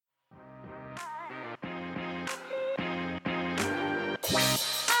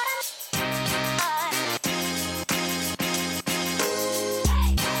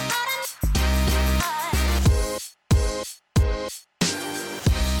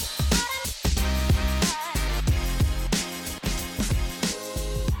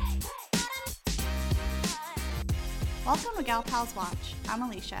Welcome to Gal Pals Watch. I'm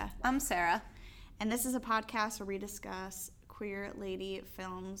Alicia. I'm Sarah. And this is a podcast where we discuss queer lady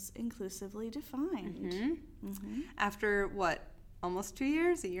films inclusively defined. After, almost 2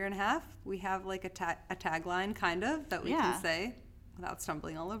 years, a year and a half, we have like a tagline, kind of, that we can say without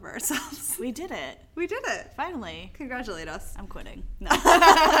stumbling all over ourselves. We did it. We did it. Finally. Congratulate us. I'm quitting. No.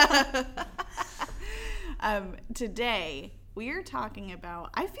 Today, we are talking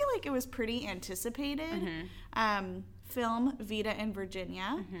about, I feel like it was pretty anticipated, film Vida in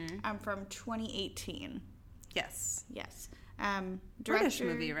Virginia from 2018. Yes. Yes. British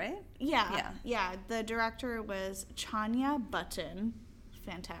movie, right? Yeah. The director was Chania Button.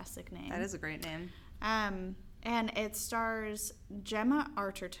 Fantastic name. That is a great name. And it stars Gemma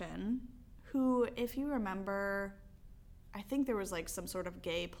Arterton, who, if you remember, I think there was like some sort of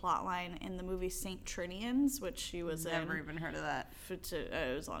gay plotline in the movie Saint Trinians, which she was in. Never even heard of that.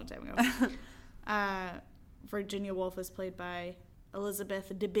 It was a long time ago. Virginia Woolf is played by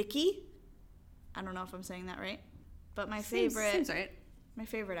Elizabeth Debicki. I don't know if I'm saying that right. But Seems right. My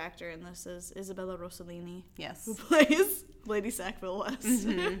favorite actor in this is Isabella Rossellini. Yes. Who plays Lady Sackville West.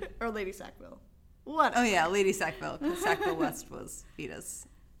 Or Lady Sackville. What? Oh, yeah, Lady Sackville. Because Sackville West was Vida's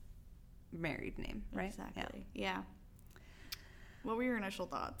married name, right? Exactly. Yeah. What were your initial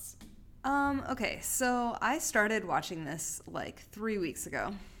thoughts? Okay, so I started watching this like 3 weeks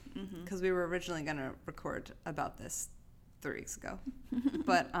ago. Because we were originally going to record about this 3 weeks ago.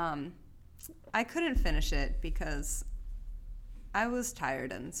 But I couldn't finish it because I was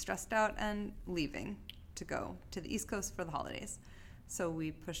tired and stressed out and leaving to go to the East Coast for the holidays. So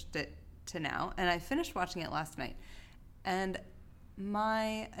we pushed it to now, and I finished watching it last night. And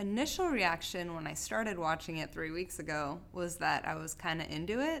my initial reaction when I started watching it 3 weeks ago was that I was kind of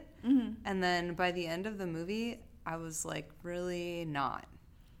into it. And then by the end of the movie, I was like, really not.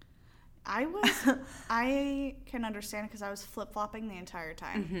 I can understand because I was flip-flopping the entire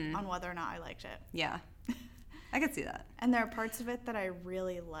time on whether or not I liked it. Yeah. I could see that. And there are parts of it that I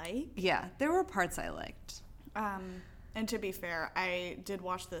really like. Yeah, there were parts I liked. And to be fair, I did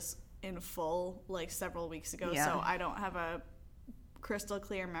watch this in full like several weeks ago, Yeah. so I don't have a crystal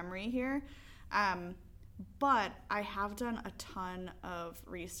clear memory here. But I have done a ton of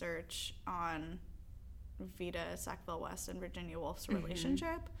research on Vida Sackville West and Virginia Woolf's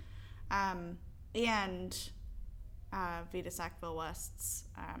relationship. And Vida Sackville West's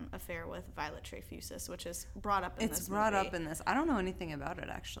affair with Violet Trefusis, which is brought up in this movie. It's brought up in this. I don't know anything about it,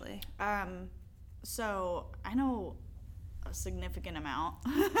 actually. So I know a significant amount.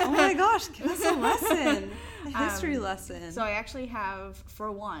 Oh my gosh, give us a lesson. A history lesson. So I actually have,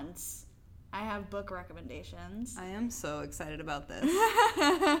 for once, I have book recommendations. I am so excited about this.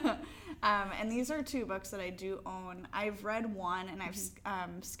 And these are two books that I do own. I've read one and I've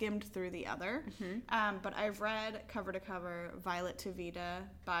skimmed through the other. But I've read cover to cover Violet to Vida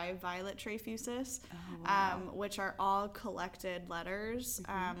by Violet Trefusis, which are all collected letters,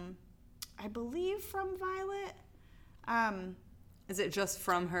 I believe from Violet. Is it just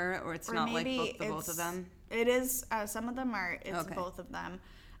from her, or it's not like both of them? It is. Some of them are. It's both of them.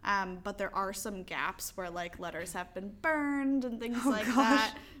 But there are some gaps where like letters have been burned and things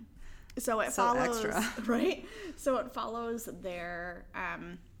that. So it follows, extra. Right? So it follows their,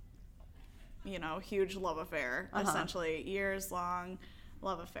 huge love affair, essentially, years-long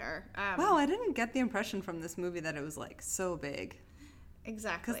love affair. Wow, I didn't get the impression from this movie that it was like so big.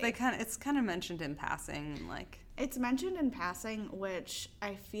 Exactly. Because it's kind of mentioned in passing, like. It's mentioned in passing, which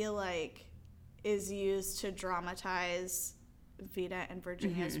I feel like is used to dramatize Vida and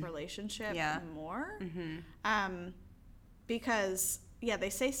Virginia's relationship more. Because,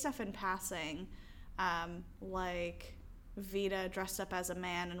 they say stuff in passing, like Vida dressed up as a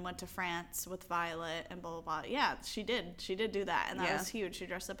man and went to France with Violet and blah, blah, blah. Yeah, she did. She did do that, and that was huge. She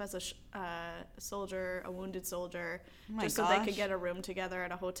dressed up as a wounded soldier, so they could get a room together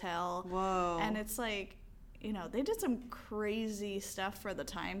at a hotel. Whoa. And it's like, they did some crazy stuff for the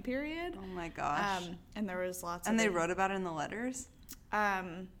time period. Oh my gosh. And there was lots of... And they wrote about it in the letters?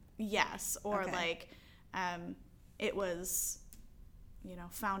 Yes. Or it was,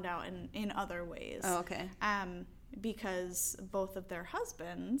 found out in other ways. Oh, okay. Because both of their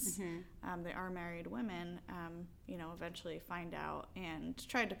husbands, they are married women, eventually find out and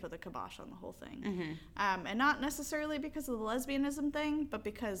tried to put the kibosh on the whole thing. And not necessarily because of the lesbianism thing, but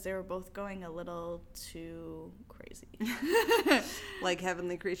because they were both going a little too crazy. Like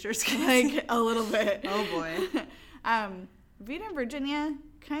Heavenly Creatures? Like, a little bit. Oh, boy. Vida and Virginia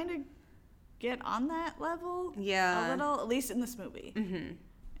kind of get on that level. Yeah. A little, at least in this movie.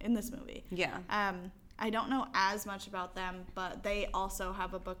 In this movie. Yeah. I don't know as much about them, but they also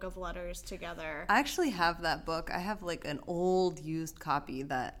have a book of letters together. I actually have that book. I have like an old used copy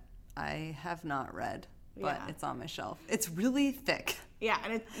that I have not read, but it's on my shelf. It's really thick. Yeah,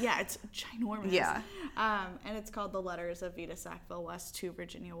 and it's ginormous. Yeah. And it's called The Letters of Vita Sackville West to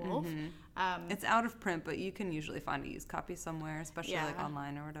Virginia Woolf. It's out of print, but you can usually find a used copy somewhere, especially like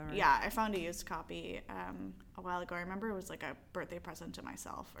online or whatever. Yeah, I found a used copy a while ago. I remember it was like a birthday present to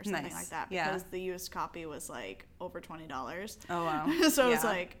myself or something like that, because the used copy was like over $20. Oh, wow. So it was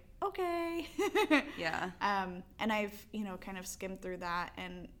like, okay. Yeah. And I've, kind of skimmed through that,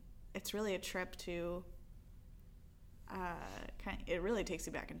 and it's really a trip to... it really takes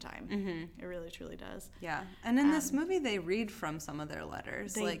you back in time. It really truly does. Yeah, and in this movie they read from some of their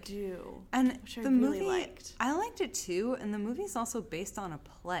letters. They do, and which I the really movie liked. I liked it too, and the movie's also based on a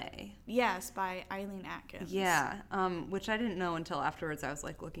play. Yes, by Eileen Atkins. Yeah, which I didn't know until afterwards. I was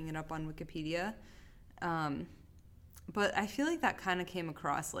like looking it up on Wikipedia, but I feel like that kind of came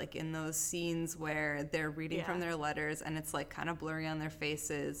across like in those scenes where they're reading from their letters, and it's like kind of blurry on their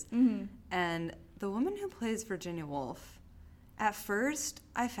faces, and the woman who plays Virginia Woolf, at first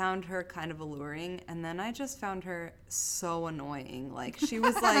I found her kind of alluring, and then I just found her so annoying. Like, she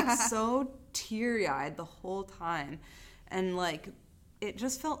was like so teary-eyed the whole time, and like it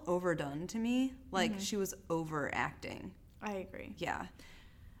just felt overdone to me. Like she was overacting. I agree. Yeah.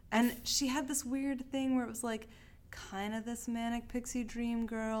 And she had this weird thing where it was like kind of this manic pixie dream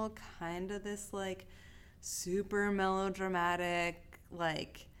girl, kind of this like super melodramatic,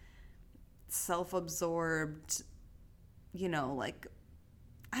 like self-absorbed, like,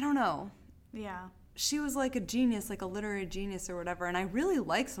 I don't know. Yeah. She was like a genius, like a literary genius or whatever, and I really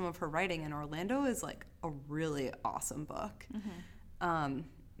like some of her writing, and Orlando is like a really awesome book.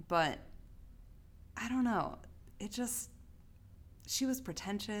 But I don't know. It just, she was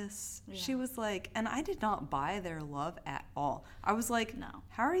pretentious. Yeah. She was like, and I did not buy their love at all. I was like, no.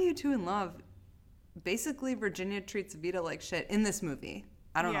 How are you two in love? Basically, Virginia treats Vita like shit in this movie.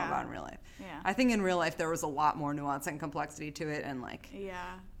 I don't know about in real life. Yeah. I think in real life there was a lot more nuance and complexity to it, and like.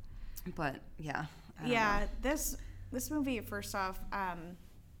 Yeah. But yeah. I don't know. This movie, first off,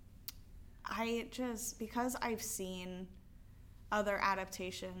 I just, because I've seen other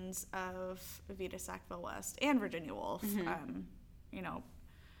adaptations of Vita Sackville West and Virginia Woolf,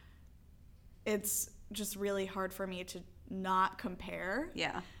 it's just really hard for me to not compare.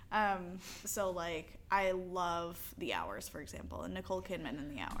 Yeah. So like I love The Hours, for example, and Nicole Kidman in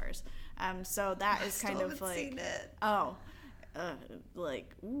The Hours. So that is kind of like, seen it.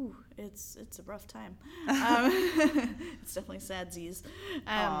 it's a rough time. It's definitely sadsies.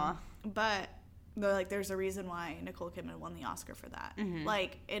 But there's a reason why Nicole Kidman won the Oscar for that.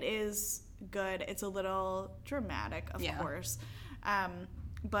 Like, it is good. It's a little dramatic, of course.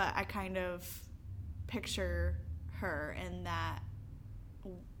 But I kind of picture her in that,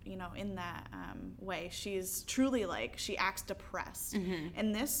 way. She's truly like, she acts depressed.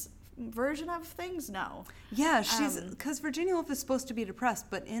 In this version of things, no. Yeah, she's, because Virginia Woolf is supposed to be depressed,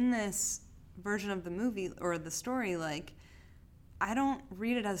 but in this version of the movie or the story, like, I don't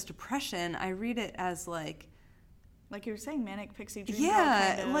read it as depression. I read it as like you were saying, manic pixie dream.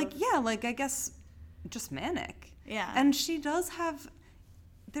 Yeah, kind of. like I guess just manic. Yeah. And she does have,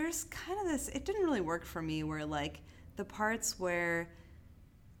 there's kind of this, it didn't really work for me, where like the parts where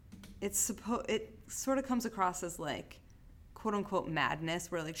it sort of comes across as like quote unquote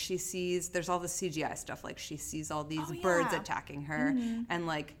madness, where like she sees, there's all the CGI stuff, like she sees all these birds attacking her, and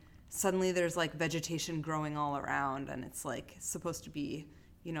like suddenly there's like vegetation growing all around, and it's like supposed to be,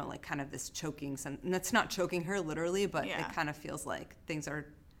 like kind of this choking, and it's not choking her literally, but it kind of feels like things are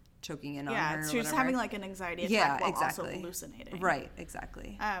choking in on her. Yeah, she's having like an anxiety attack while also hallucinating. Right,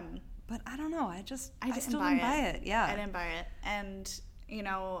 exactly. But I don't know, I still didn't buy it. Yeah, I didn't buy it. And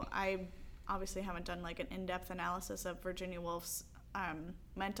I obviously haven't done like an in-depth analysis of Virginia Woolf's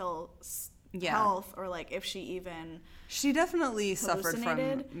mental health, or like if she definitely suffered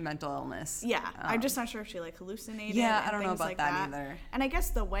from mental illness. Yeah, I'm just not sure if she like hallucinated. Yeah, I don't know about like that either. And I guess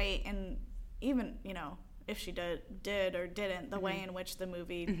the way, and even if she did or didn't, the way in which the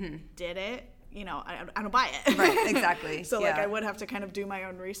movie did it, I don't buy it. Right, exactly. So like I would have to kind of do my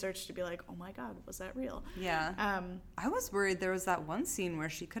own research to be like, oh my God, was that real? Yeah. I was worried there was that one scene where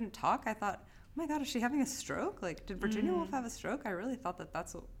she couldn't talk. I thought, oh my God, is she having a stroke? Like, did Virginia Woolf have a stroke? I really thought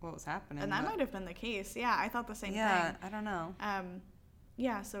that's what was happening. And that might have been the case. Yeah, I thought the same thing. Yeah, I don't know.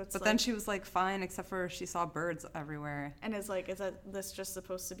 Yeah, so it's. But then she was like fine, except for she saw birds everywhere. And is this just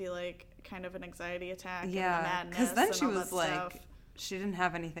supposed to be like kind of an anxiety attack? Yeah, because then she was like, she didn't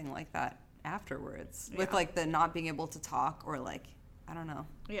have anything like that afterwards, with like the not being able to talk, or like, I don't know.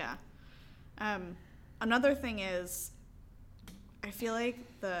 Yeah. another thing is, I feel like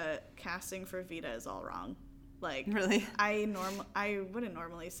the casting for Vita is all wrong. Like, really, I wouldn't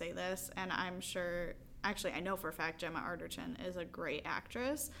normally say this, and I'm sure. Actually, I know for a fact Gemma Arterton is a great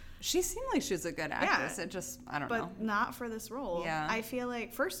actress. She seemed like she was a good actress. Yeah, it just, I don't know. But not for this role. Yeah. I feel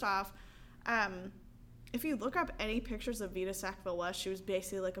like, first off, if you look up any pictures of Vita Sackville-West, she was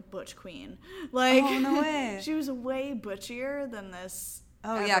basically like a butch queen. Like, oh, no way. She was way butchier than this.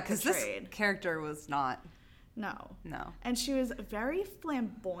 Oh, yeah, because this character was not. No. And she was very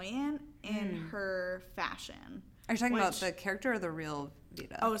flamboyant in her fashion. Are you talking about the character or the real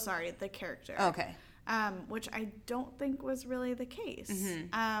Vita? Oh, sorry, the character. Oh, okay. Which I don't think was really the case.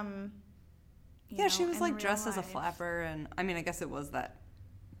 Yeah, she was like dressed as a flapper, and I mean, I guess it was that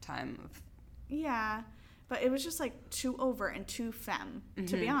time of. Yeah, but it was just like too overt and too femme,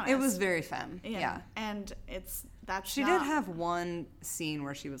 to be honest. It was very femme. Yeah. And She did have one scene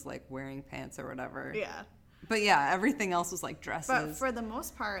where she was like wearing pants or whatever. Yeah. But yeah, everything else was like dresses. But for the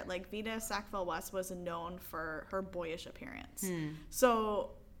most part, like Vita Sackville-West was known for her boyish appearance.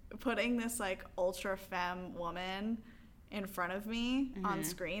 So putting this like ultra femme woman in front of me on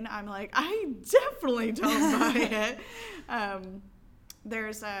screen, I'm like, I definitely don't buy it.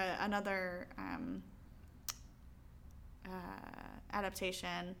 There's another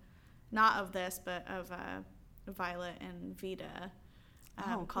adaptation, not of this, but of Violet and Vita,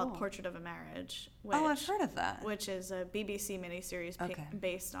 called Portrait of a Marriage. Which, I've heard of that. Which is a BBC miniseries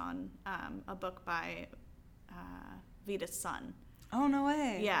based on a book by Vita's son. Oh, no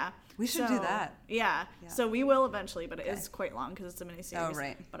way. Yeah. We should do that. Yeah. So we will eventually, but it is quite long because it's a miniseries. Oh,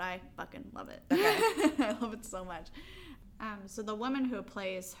 right. But I fucking love it. Okay. I love it so much. So the woman who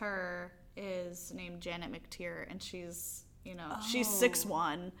plays her is named Janet McTeer, and she's, she's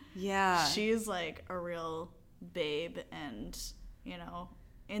 6'1". Yeah. She's like a real babe, and,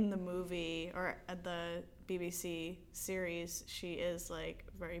 in the movie or at the BBC series, she is like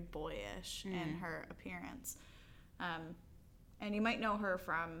very boyish in her appearance. And you might know her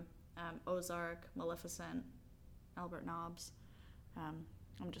from Ozark, Maleficent, Albert Nobbs. I'm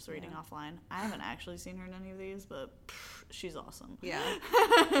just reading offline. I haven't actually seen her in any of these, but she's awesome. Yeah.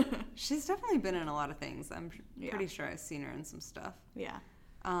 She's definitely been in a lot of things. I'm pretty sure I've seen her in some stuff. Yeah.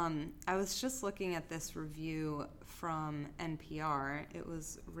 I was just looking at this review from NPR. It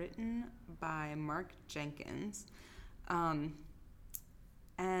was written by Mark Jenkins. And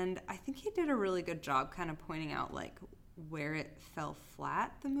I think he did a really good job kind of pointing out, like, where it fell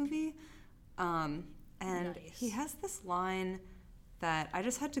flat, the movie. And he has this line that I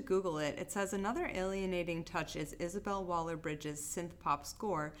just had to Google it. It says, another alienating touch is Isabel Waller-Bridge's synth pop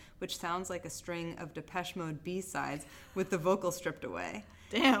score, which sounds like a string of Depeche Mode B-sides with the vocal stripped away.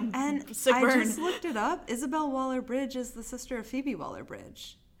 Damn. And I just looked it up. Isabel Waller-Bridge is the sister of Phoebe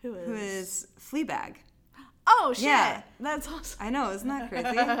Waller-Bridge. Who is Fleabag. Oh, shit. Yeah. That's awesome. I know, isn't that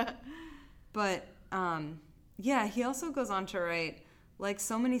crazy? But, yeah, he also goes on to write, like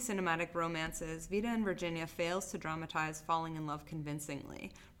so many cinematic romances, Vita and Virginia fails to dramatize falling in love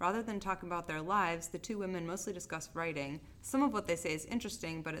convincingly. Rather than talk about their lives, the two women mostly discuss writing. Some of what they say is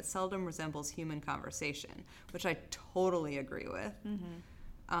interesting, but it seldom resembles human conversation, which I totally agree with.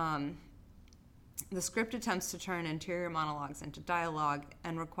 The script attempts to turn interior monologues into dialogue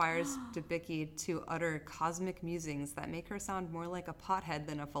and requires Debicki to utter cosmic musings that make her sound more like a pothead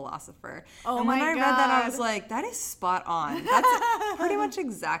than a philosopher. Oh, and when I read that, I was like, that is spot on. That's pretty much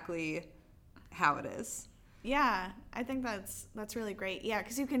exactly how it is. Yeah, I think that's really great. Yeah,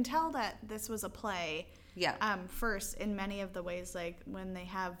 because you can tell that this was a play. Yeah. First, in many of the ways, like when they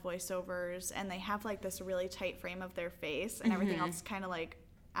have voiceovers and they have like this really tight frame of their face and everything else kind of like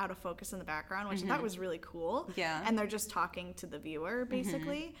out of focus in the background, which I thought was really cool. Yeah. And they're just talking to the viewer,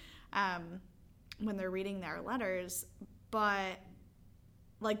 basically, when they're reading their letters. But,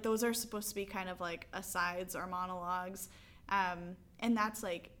 like, those are supposed to be kind of, like, asides or monologues. And that's,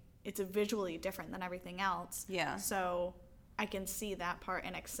 like, it's visually different than everything else. Yeah. So I can see that part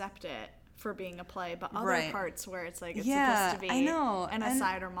and accept it for being a play. But other parts where it's, like, it's supposed to be an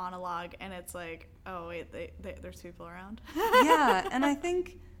aside or monologue, and it's like, oh, wait, there's people around? Yeah, and I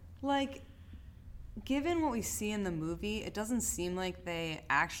think, like, given what we see in the movie, it doesn't seem like they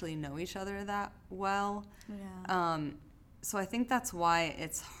actually know each other that well. Yeah. So I think that's why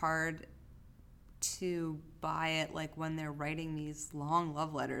it's hard to buy it, like, when they're writing these long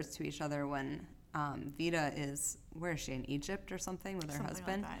love letters to each other when Vita is, where is she, in Egypt or something with her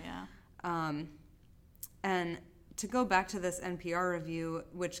husband? Like that, yeah. And to go back to this NPR review,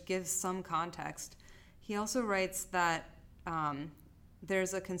 which gives some context, he also writes that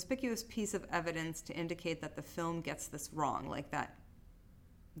there's a conspicuous piece of evidence to indicate that the film gets this wrong, like that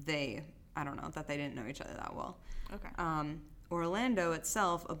they I don't know, that they didn't know each other that well. Okay. Orlando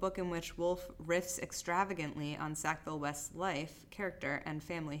itself, a book in which Woolf riffs extravagantly on Sackville West's life, character, and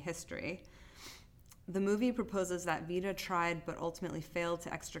family history. The movie proposes that Vida tried but ultimately failed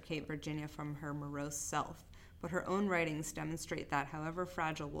to extricate Virginia from her morose self, but her own writings demonstrate that however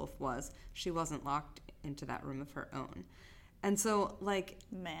fragile Woolf was, she wasn't locked into that room of her own. And so, like...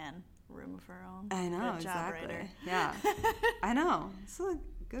 Man, room of her own. I know, Good job, exactly. writer. Yeah. I know. It's a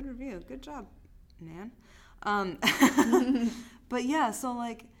good review. Good job, man. But yeah, so,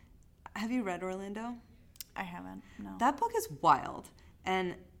 like, have you read Orlando? I haven't, no. That book is wild.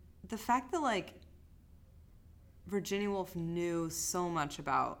 And the fact that, like, Virginia Woolf knew so much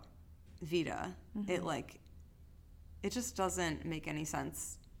about Vida, it just doesn't make any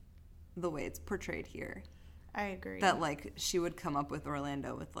sense the way it's portrayed here. I agree. That, like, she would come up with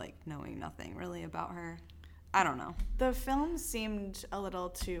Orlando with, like, knowing nothing really about her. I don't know. The film seemed a little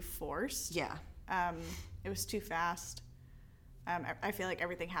too forced. Yeah. It was too fast. I feel like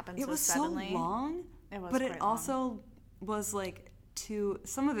everything happened so suddenly. It was so long. It was but quite it also was, like,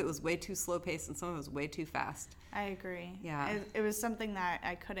 some of it was way too slow paced and some of it was way too fast. I agree. Yeah. It was something that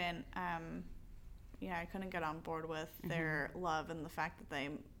I couldn't I couldn't get on board with their love and the fact that they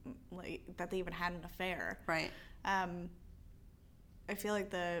even had an affair. Right. I feel like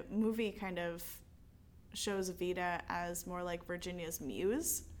the movie kind of shows Vida as more like Virginia's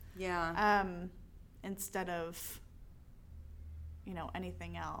muse. Yeah. Instead of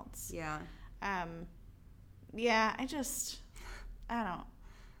anything else. Yeah. Yeah, I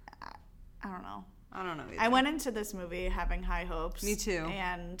don't know. I don't know either. I went into this movie having high hopes. Me too.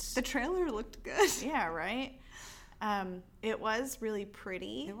 And the trailer looked good. Yeah, right? It was really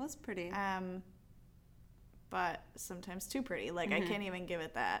pretty. It was pretty. But sometimes too pretty. Like, I can't even give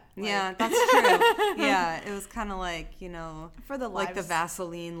it that. Like, yeah, that's true. Yeah, it was kind of like, for the like the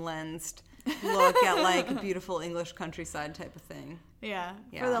Vaseline lensed look at, like, beautiful English countryside type of thing. Yeah.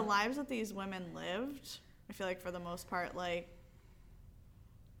 For the lives that these women lived, I feel like for the most part, like,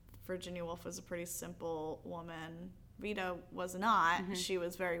 Virginia Woolf was a pretty simple woman. Vida was not. She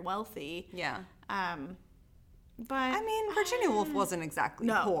was very wealthy. Yeah. But I mean, Virginia Woolf wasn't exactly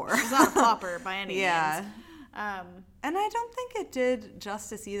poor. She's not a pauper by any means. And I don't think it did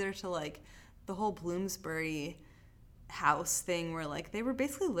justice either to, like, the whole Bloomsbury house thing where, like, they were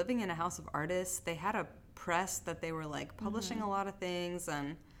basically living in a house of artists. They had a press that they were, like, publishing a lot of things,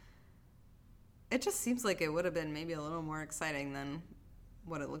 and it just seems like it would have been maybe a little more exciting than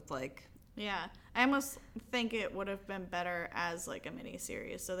what it looked like. Yeah. I almost think it would have been better as, like, a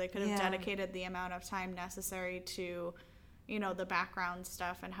mini-series. So they could have dedicated the amount of time necessary to, the background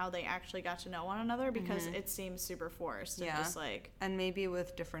stuff and how they actually got to know one another, because it seems super forced. Yeah. And just, like... And maybe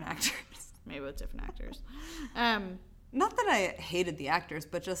with different actors. Maybe with different actors. Not that I hated the actors,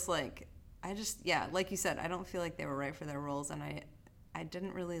 but just, like... like you said, I don't feel like they were right for their roles, and I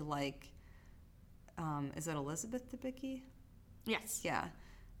didn't really like... is it Elizabeth Debicki? Yes. Yeah.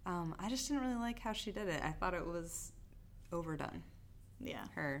 I just didn't really like how she did it. I thought it was overdone. Yeah.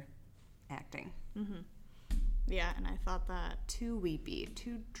 Her acting. Yeah, and I thought that... Too weepy.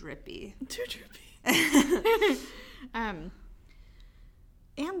 Too drippy. Too drippy.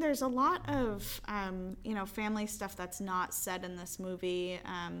 And there's a lot of, family stuff that's not said in this movie.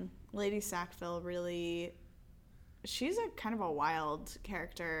 Lady Sackville really... She's a kind of a wild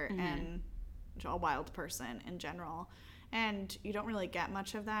character and a wild person in general. And you don't really get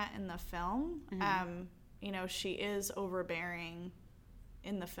much of that in the film. She is overbearing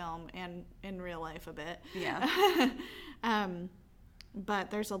in the film and in real life a bit. Yeah.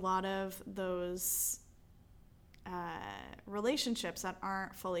 But there's a lot of those relationships that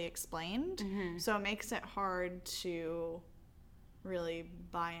aren't fully explained. So it makes it hard to really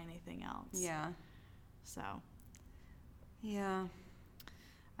buy anything else. Yeah. So. Yeah.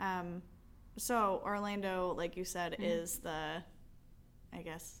 So Orlando, like you said, is the, I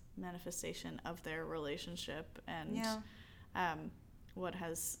guess, manifestation of their relationship and what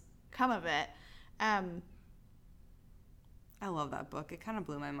has come of it. I love that book. It kind of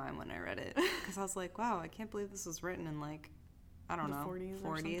blew my mind when I read it, because I was like, wow, I can't believe this was written in, like, I don't know, 40s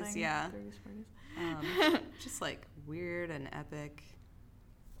or something? yeah. 30s, 40s. Just, like, weird and epic.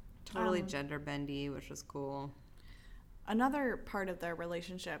 Totally gender bendy, which was cool. Another part of their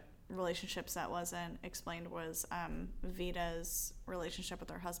relationships that wasn't explained was Vida's relationship with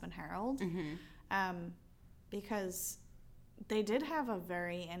her husband Harold, because they did have a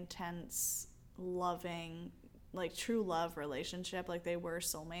very intense, loving, like, true love relationship. Like, they were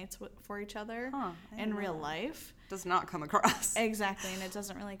soulmates for each other in real life. Does not come across. Exactly, and it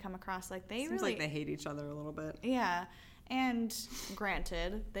doesn't really come across. Like, they Seems like they hate each other a little bit. Yeah, And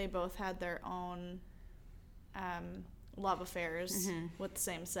granted, they both had their own love affairs with the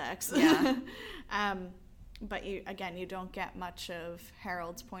same sex. Yeah. But you don't get much of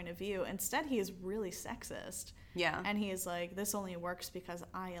Harold's point of view. Instead, he is really sexist. Yeah. And he is like, this only works because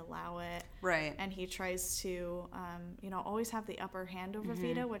I allow it. Right. And he tries to, always have the upper hand over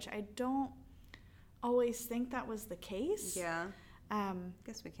Vida, which I don't always think that was the case. Yeah.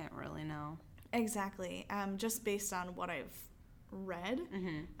 Guess we can't really know. Exactly. Just based on what I've read,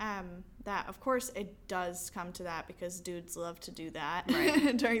 that of course it does come to that because dudes love to do that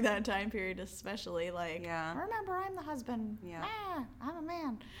during that time period, especially like, remember, I'm the husband. Yeah. I'm a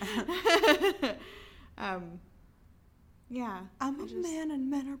man. I'm a man and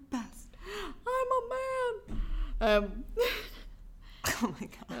men are best. I'm a man. Oh my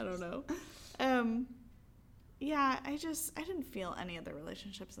god. I don't know. I didn't feel any of the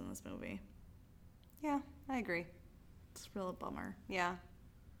relationships in this movie. Yeah, I agree. It's a real bummer. Yeah.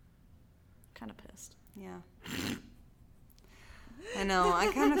 Kind of pissed. Yeah. I know.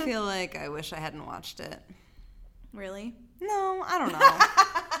 I kind of feel like I wish I hadn't watched it. Really? No, I don't know.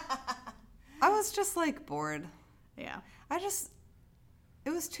 I was just like bored. Yeah. It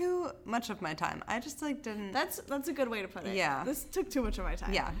was too much of my time. I just like didn't. That's a good way to put it. Yeah. This took too much of my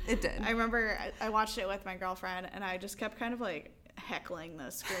time. Yeah, it did. I remember I watched it with my girlfriend and I just kept kind of like heckling the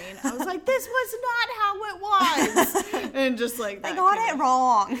screen. I was like, this was not how it was. And just like they got it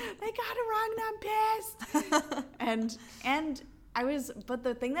wrong. They got it wrong and I'm pissed. But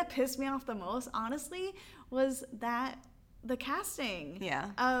the thing that pissed me off the most, honestly, was that the casting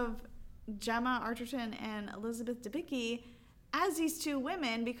of Gemma Arterton and Elizabeth Debicki as these two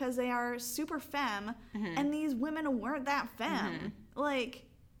women, because they are super femme, and these women weren't that femme. Like,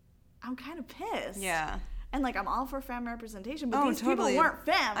 I'm kind of pissed. Yeah. And, like, I'm all for femme representation, but these people weren't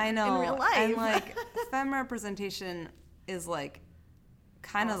femme in real life. And, like, femme representation is, like,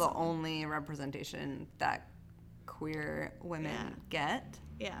 kind of the only representation that queer women get.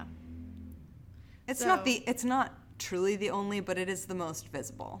 Yeah. It's not truly the only, but it is the most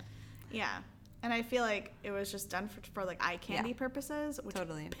visible. Yeah. And I feel like it was just done for like, eye candy purposes, which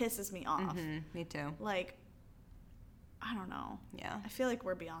pisses me off. Me too. Like, I don't know. Yeah. I feel like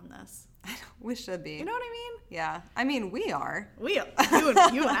we're beyond this. We should be. You know what I mean? Yeah. I mean, we are. You and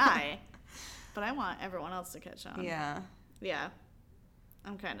I. But I want everyone else to catch on. Yeah. Yeah.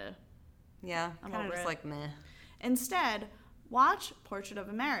 I'm kind of... Yeah. I'm kind of just like, meh. Instead, watch Portrait of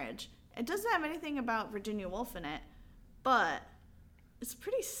a Marriage. It doesn't have anything about Virginia Woolf in it, but it's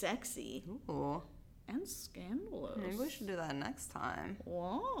pretty sexy. Ooh. And scandalous. Maybe we should do that next time.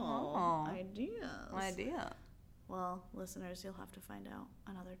 Whoa. Ideas. Idea. Well, listeners, you'll have to find out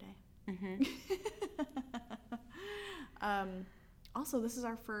another day. Also, this is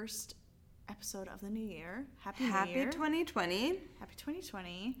our first episode of the new year. Happy New Year. Happy 2020. Happy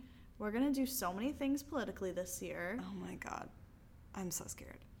 2020. We're going to do so many things politically this year. Oh my god. I'm so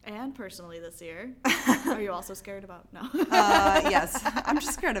scared. And personally this year. Are you also scared about... No. Yes. I'm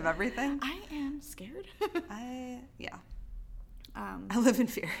just scared of everything. I am scared. Yeah. I live in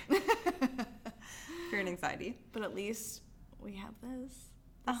fear. Fear and anxiety. But at least we have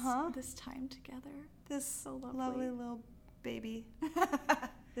this time together. This so lovely little baby.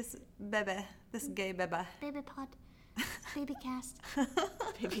 This bebe. This gay bebe. Baby pod. Baby cast.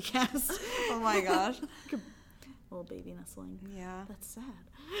 Baby cast. Oh my gosh. Little baby nestling. Yeah. That's sad.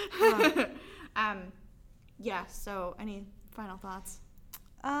 Yeah, so any final thoughts?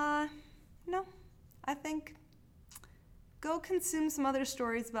 No. I think go consume some other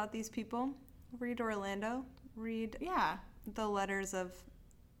stories about these people. Read Orlando. Read the letters of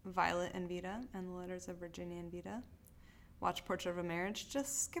Violet and Vida and the letters of Virginia and Vida. Watch Portrait of a Marriage.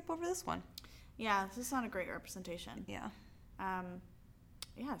 Just skip over this one. Yeah, this is not a great representation. Yeah.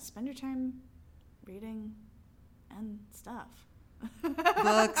 Spend your time reading and stuff.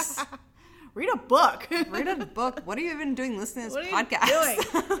 Books. Read a book. Read a book. What are you even doing listening to this podcast? What are you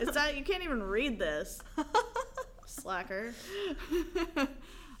doing? It's not, you can't even read this. Slacker. But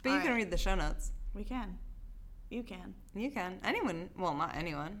you can read the show notes. We can. You can. You can. Anyone. Well, not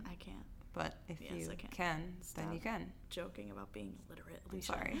anyone. I can't. But if you can, then you can. Joking about being illiterate. I'm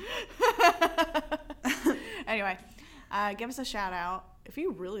sorry. Anyway, give us a shout out. If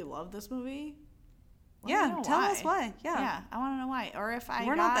you really love this movie, tell us why. Yeah, I want to know why. Or if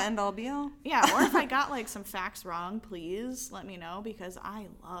we're not the end all be all. Yeah, or if I got like some facts wrong, please let me know because I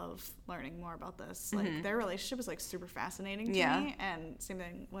love learning more about this. Like their relationship is like super fascinating to me, and same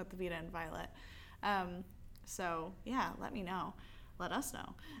thing with Vida and Violet. So yeah, let me know. let us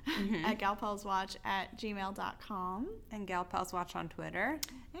know at galpalswatch@gmail.com. And Gal Pals Watch on Twitter.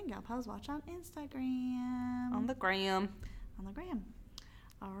 And galpalswatch on Instagram. On the gram.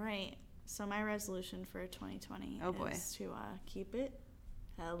 All right. So my resolution for 2020 is to keep it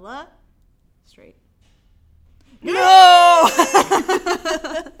hella straight. No!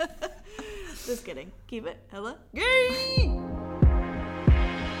 Just kidding. Keep it hella gay.